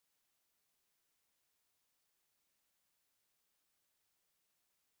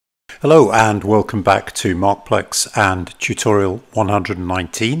Hello and welcome back to Markplex and tutorial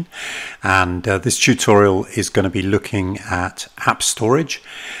 119, and this tutorial is going to be looking at app storage.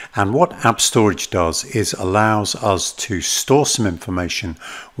 And what app storage does is allows us to store some information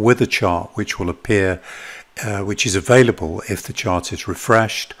with a chart which will appear, which is available if the chart is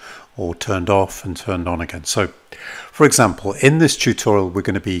refreshed or turned off and turned on again. So for example, in this tutorial we're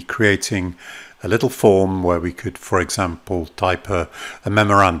going to be creating a little form where we could, for example, type a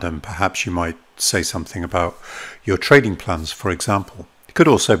memorandum. Perhaps you might say something about your trading plans, for example. It could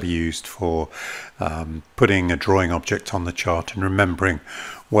also be used for putting a drawing object on the chart and remembering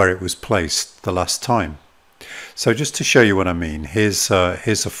where it was placed the last time. So just to show you what I mean, here's a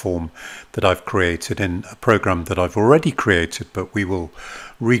form that I've created in a program that I've already created, but we will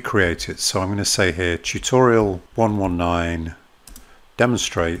recreate it. So I'm going to say here, tutorial 119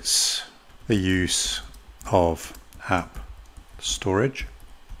 demonstrates the use of app storage.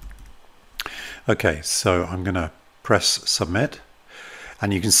 Okay, so I'm going to press submit,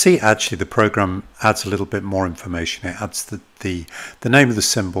 and you can see actually the program adds a little bit more information. It adds the name of the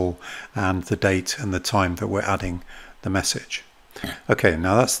symbol and the date and the time that we're adding the message. Okay,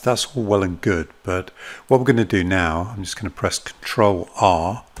 now that's all well and good, but what we're going to do now, I'm just going to press Ctrl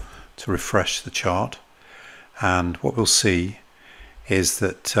R to refresh the chart, and what we'll see is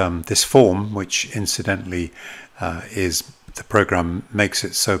that this form, which incidentally is the program makes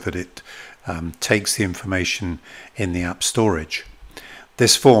it so that it takes the information in the app storage.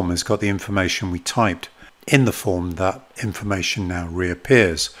 This form has got the information we typed in the form. That information now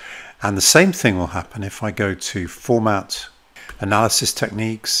reappears, and the same thing will happen if I go to Format, Analysis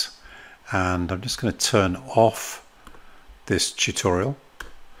Techniques, and I'm just going to turn off this tutorial.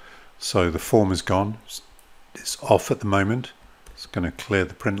 So the form is gone, it's off at the moment. It's going to clear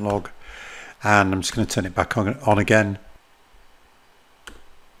the print log, and I'm just going to turn it back on again.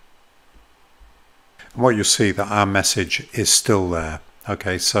 And what you'll see that our message is still there.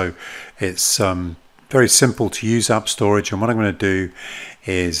 Okay, so it's very simple to use app storage, and what I'm going to do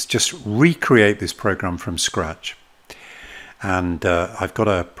is just recreate this program from scratch. And I've got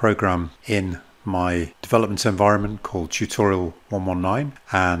a program in my development environment called tutorial 119,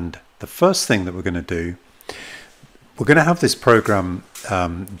 and the first thing that we're going to do, we're going to have this program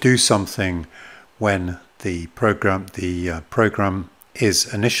do something when the program is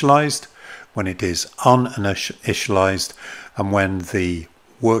initialized, when it is uninitialized, and when the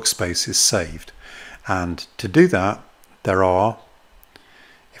workspace is saved. And to do that, there are,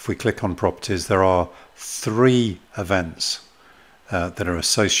 if we click on properties, there are 3 events that are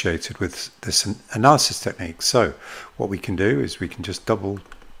associated with this analysis technique. So what we can do is we can just double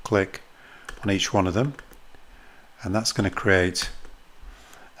click on each one of them, and that's going to create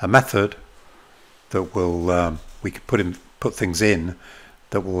a method that will we can put things in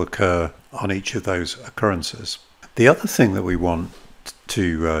that will occur on each of those occurrences. The other thing that we want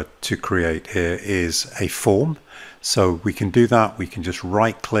to create here is a form. So we can do that. We can just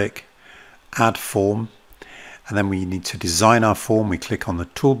right click, add form, and then we need to design our form. We click on the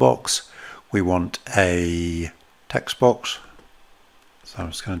toolbox. We want a text box, so I'm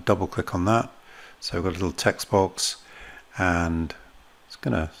just going to double click on that. So we've got a little text box, and it's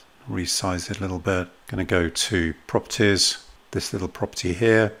going to resize it a little bit. Going to go to properties, this little property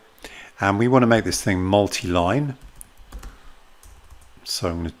here, and we want to make this thing multi-line. So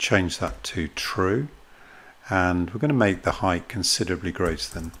I'm going to change that to true, and we're going to make the height considerably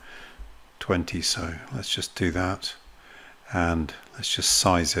greater than 20. So let's just do that, and let's just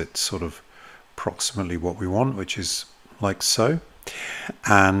size it sort of approximately what we want, which is like so.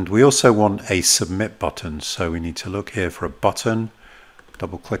 And we also want a submit button, so we need to look here for a button,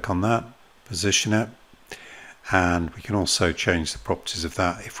 double click on that, position it, and we can also change the properties of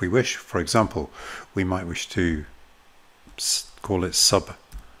that if we wish. For example, we might wish to call it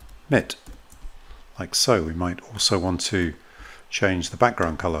submit, like so. We might also want to change the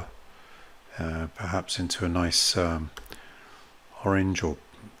background color, perhaps into a nice orange or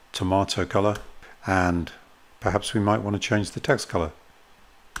tomato color, and perhaps we might want to change the text color,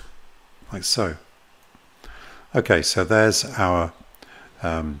 like so. Okay, so there's our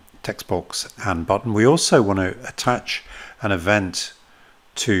text box and button. We also want to attach an event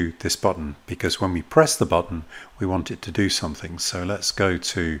to this button, because when we press the button we want it to do something. So let's go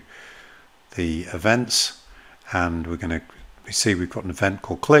to the events, and we see we've got an event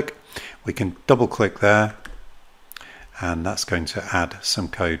called click. We can double click there, and that's going to add some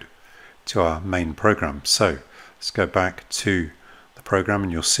code to our main program. So let's go back to the program,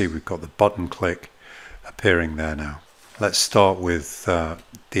 and you'll see we've got the button click appearing there now. Let's start with the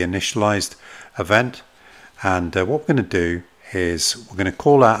initialized event, and what we're going to do is we're going to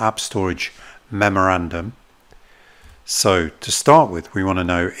call our AppStorage memorandum. So to start with, we want to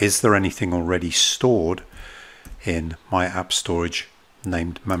know, is there anything already stored in my AppStorage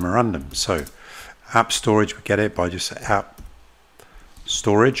named memorandum? So AppStorage, we get it by just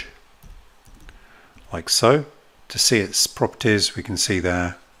AppStorage, like so. To see its properties, we can see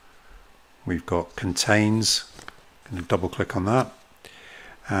there we've got contains. I'm going to double click on that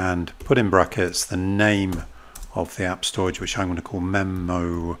and put in brackets the name of the AppStorage, which I'm going to call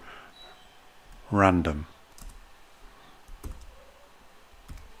memorandum.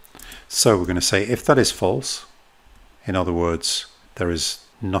 So we're going to say if that is false, in other words, there is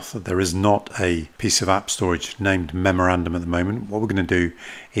not a piece of AppStorage named memorandum at the moment. What we're going to do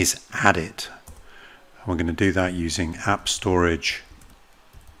is add it. And we're going to do that using AppStorage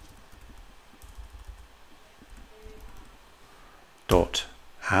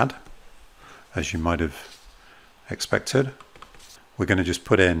 .add, as you might have expected. We're going to just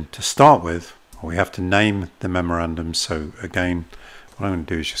put in, to start with, we have to name the memorandum. So again, what I'm going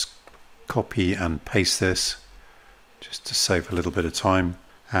to do is just copy and paste this just to save a little bit of time,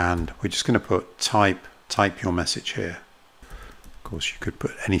 and we're just going to put type your message here. Of course, you could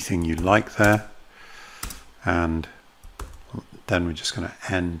put anything you like there, and then we're just going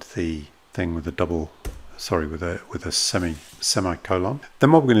to end the thing with a with a semicolon.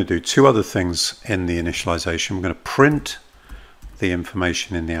 Then what we're going to do, two other things in the initialization. We're going to print the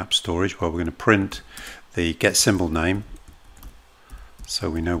information in the AppStorage. Well, we're going to print the get symbol name,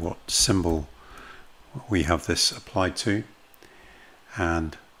 so we know what symbol we have this applied to,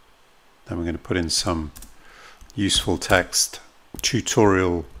 and then we're going to put in some useful text.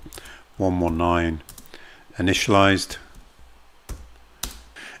 Tutorial 119 initialized,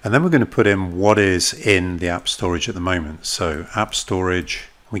 and then we're going to put in what is in the AppStorage at the moment. So AppStorage,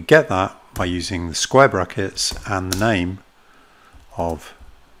 we get that by using the square brackets and the name of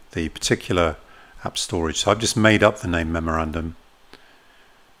the particular AppStorage. So I've just made up the name memorandum,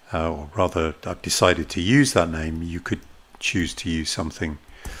 or rather I've decided to use that name. You could choose to use something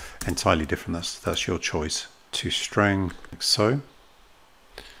entirely different. That's your choice. ToString, like so.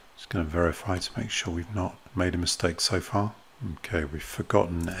 Just going to verify to make sure we've not made a mistake so far. Okay, we've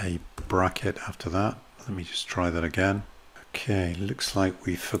forgotten a bracket after that. Let me just try that again. Okay, looks like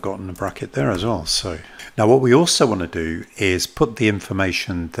we've forgotten a bracket there as well. So now what we also want to do is put the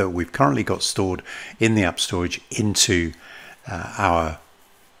information that we've currently got stored in the AppStorage into our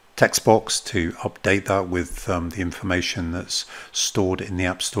text box to update that with the information that's stored in the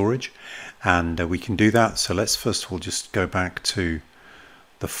AppStorage, and we can do that. So let's first of all just go back to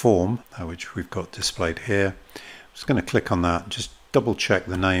the form which we've got displayed here. I'm just going to click on that, just double check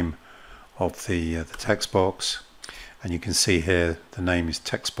the name of the text box, and you can see here the name is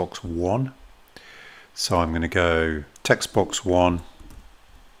text box 1. So I'm going to go text box 1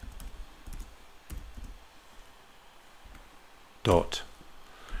 dot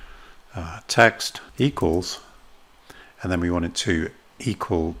text equals, and then we want it to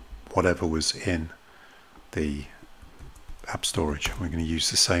equal whatever was in the AppStorage. We're going to use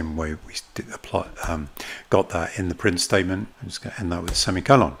the same way we got that in the print statement. I'm just going to end that with a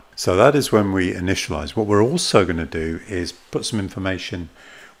semicolon. So that is when we initialize. What we're also going to do is put some information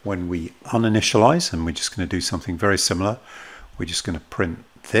when we uninitialize, and we're just going to do something very similar. We're just going to print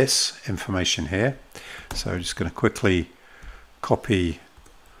this information here. So I'm just going to quickly copy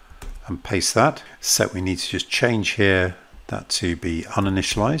and paste that. Set, we need to just change here that to be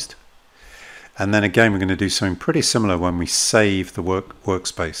uninitialized. And then again, we're going to do something pretty similar when we save the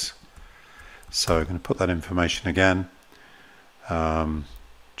workspace. So I'm going to put that information again,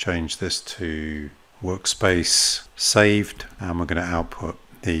 change this to workspace saved, and we're going to output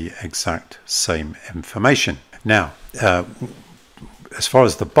the exact same information. Now, as far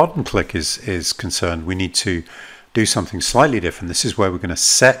as the button click is concerned, we need to do something slightly different. This is where we're going to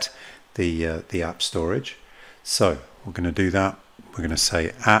set the AppStorage. So we're going to do that. We're going to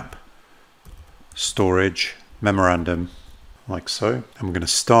say AppStorage memorandum, like so, and we're going to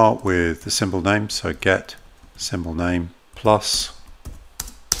start with the symbol name. So get symbol name plus,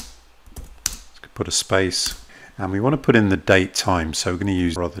 let's put a space, and we want to put in the date time. So we're going to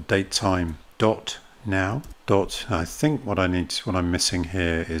use rather date time dot now dot. I think what I'm missing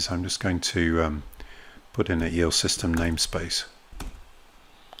here is I'm just going to put in an EL system namespace,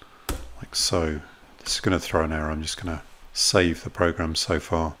 like so. This is going to throw an error. I'm just going to save the program so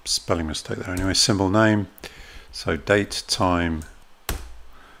far. Spelling mistake there. Anyway, symbol name. So date time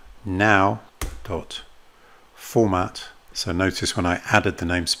now dot format. So notice when I added the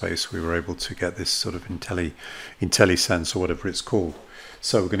namespace, we were able to get this sort of IntelliSense or whatever it's called.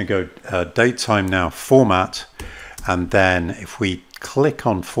 So we're going to go date time now format, And then if we click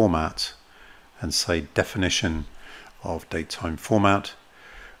on format and say definition of datetime format,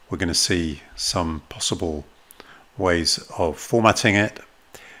 we're going to see some possible ways of formatting it.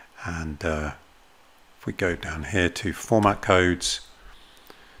 And if we go down here to format codes,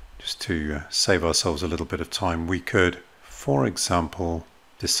 just to save ourselves a little bit of time, we could, for example,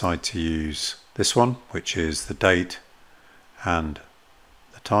 decide to use this one, which is the date and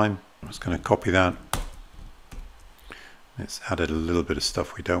the time. I'm just going to copy that. It's added a little bit of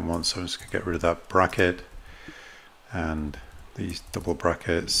stuff we don't want, so I'm just going to get rid of that bracket and these double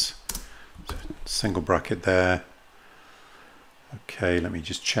brackets, single bracket there. Okay, let me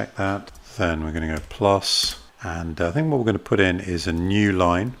just check that. Then we're going to go plus, and I think what we're going to put in is a new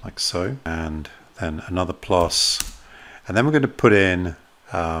line like so, and then another plus, and then we're going to put in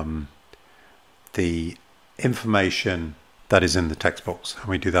the information that is in the text box, and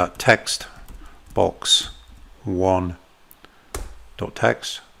we do that text box 1 dot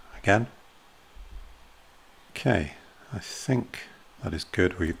text again. Okay, I think that is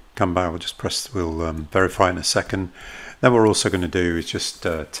good. We come back, we'll just press, we'll verify in a second. Then what we're also going to do is just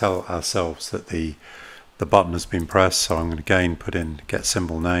tell ourselves that the button has been pressed. So I'm going to again put in get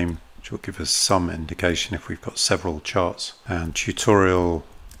symbol name, which will give us some indication if we've got several charts. And tutorial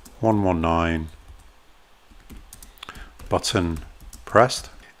 119 button pressed,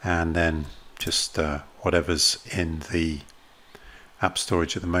 and then just whatever's in the app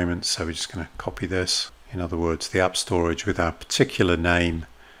storage at the moment. So we're just going to copy this. In other words, the app storage with our particular name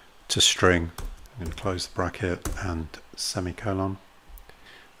to string. I'm going to close the bracket and semicolon.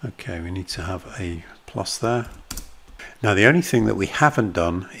 Okay, we need to have a plus there. Now the only thing that we haven't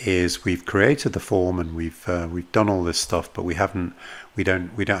done is we've created the form and we've done all this stuff, but we don't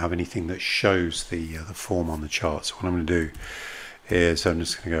have anything that shows the form on the chart. So what I'm going to do is I'm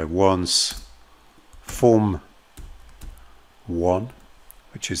just going to go once form 1,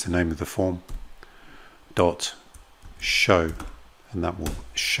 which is the name of the form, dot show, and that will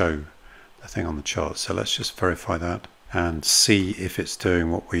show the thing on the chart. So let's just verify that and see if it's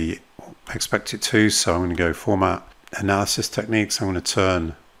doing what we expect it to. So I'm going to go format analysis techniques. I'm going to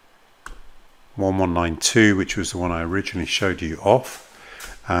turn 1192, which was the one I originally showed you,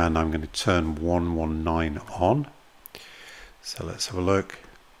 off, and I'm going to turn 119 on. So let's have a look.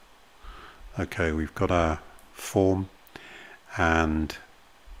 Okay, we've got our form, and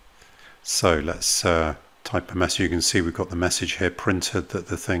so let's type a message. You can see we've got the message here printed that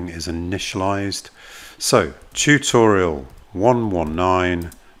the thing is initialized. So tutorial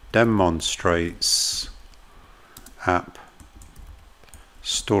 119 demonstrates app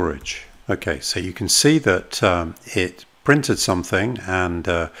storage. Okay, so you can see that it printed something, and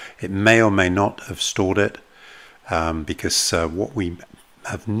it may or may not have stored it, because what we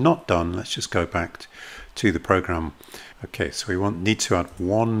have not done, let's just go back to the program. Okay, so we need to add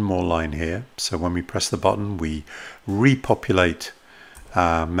one more line here. So when we press the button, we repopulate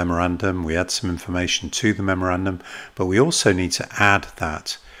memorandum, we add some information to the memorandum, but we also need to add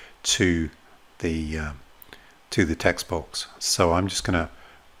that to the text box. So I'm just going to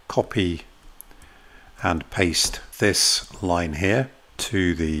copy and paste this line here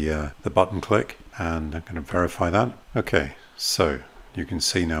to the button click, and I'm going to verify that. Okay, so you can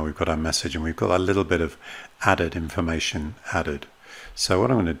see now we've got our message, and we've got a little bit of added information added. So what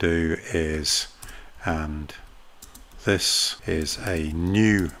I'm going to do is, and this is a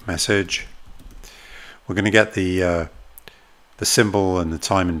new message. We're going to get the symbol and the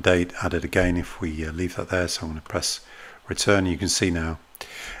time and date added again if we leave that there. So I'm going to press return. You can see now,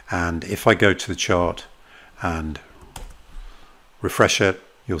 and if I go to the chart and refresh it,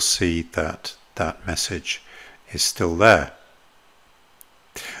 you'll see that that message is still there.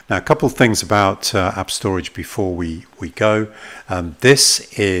 Now, a couple of things about app storage before we go.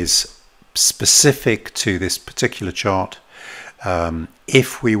 This is specific to this particular chart.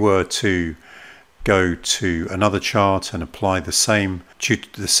 If we were to go to another chart and apply the same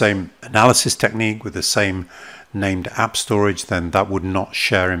analysis technique with the same named app storage, then that would not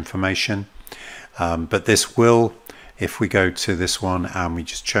share information. But this will, if we go to this one and we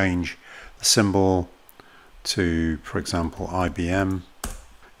just change the symbol to, for example, IBM,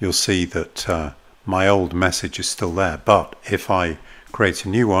 you'll see that my old message is still there. But if I create a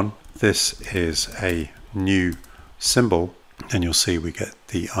new one, this is a new symbol, and you'll see we get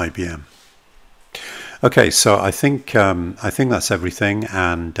the IBM. Okay, so I think that's everything,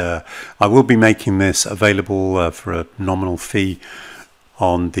 and I will be making this available for a nominal fee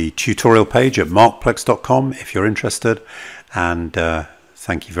on the tutorial page at markplex.com if you're interested, and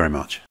thank you very much.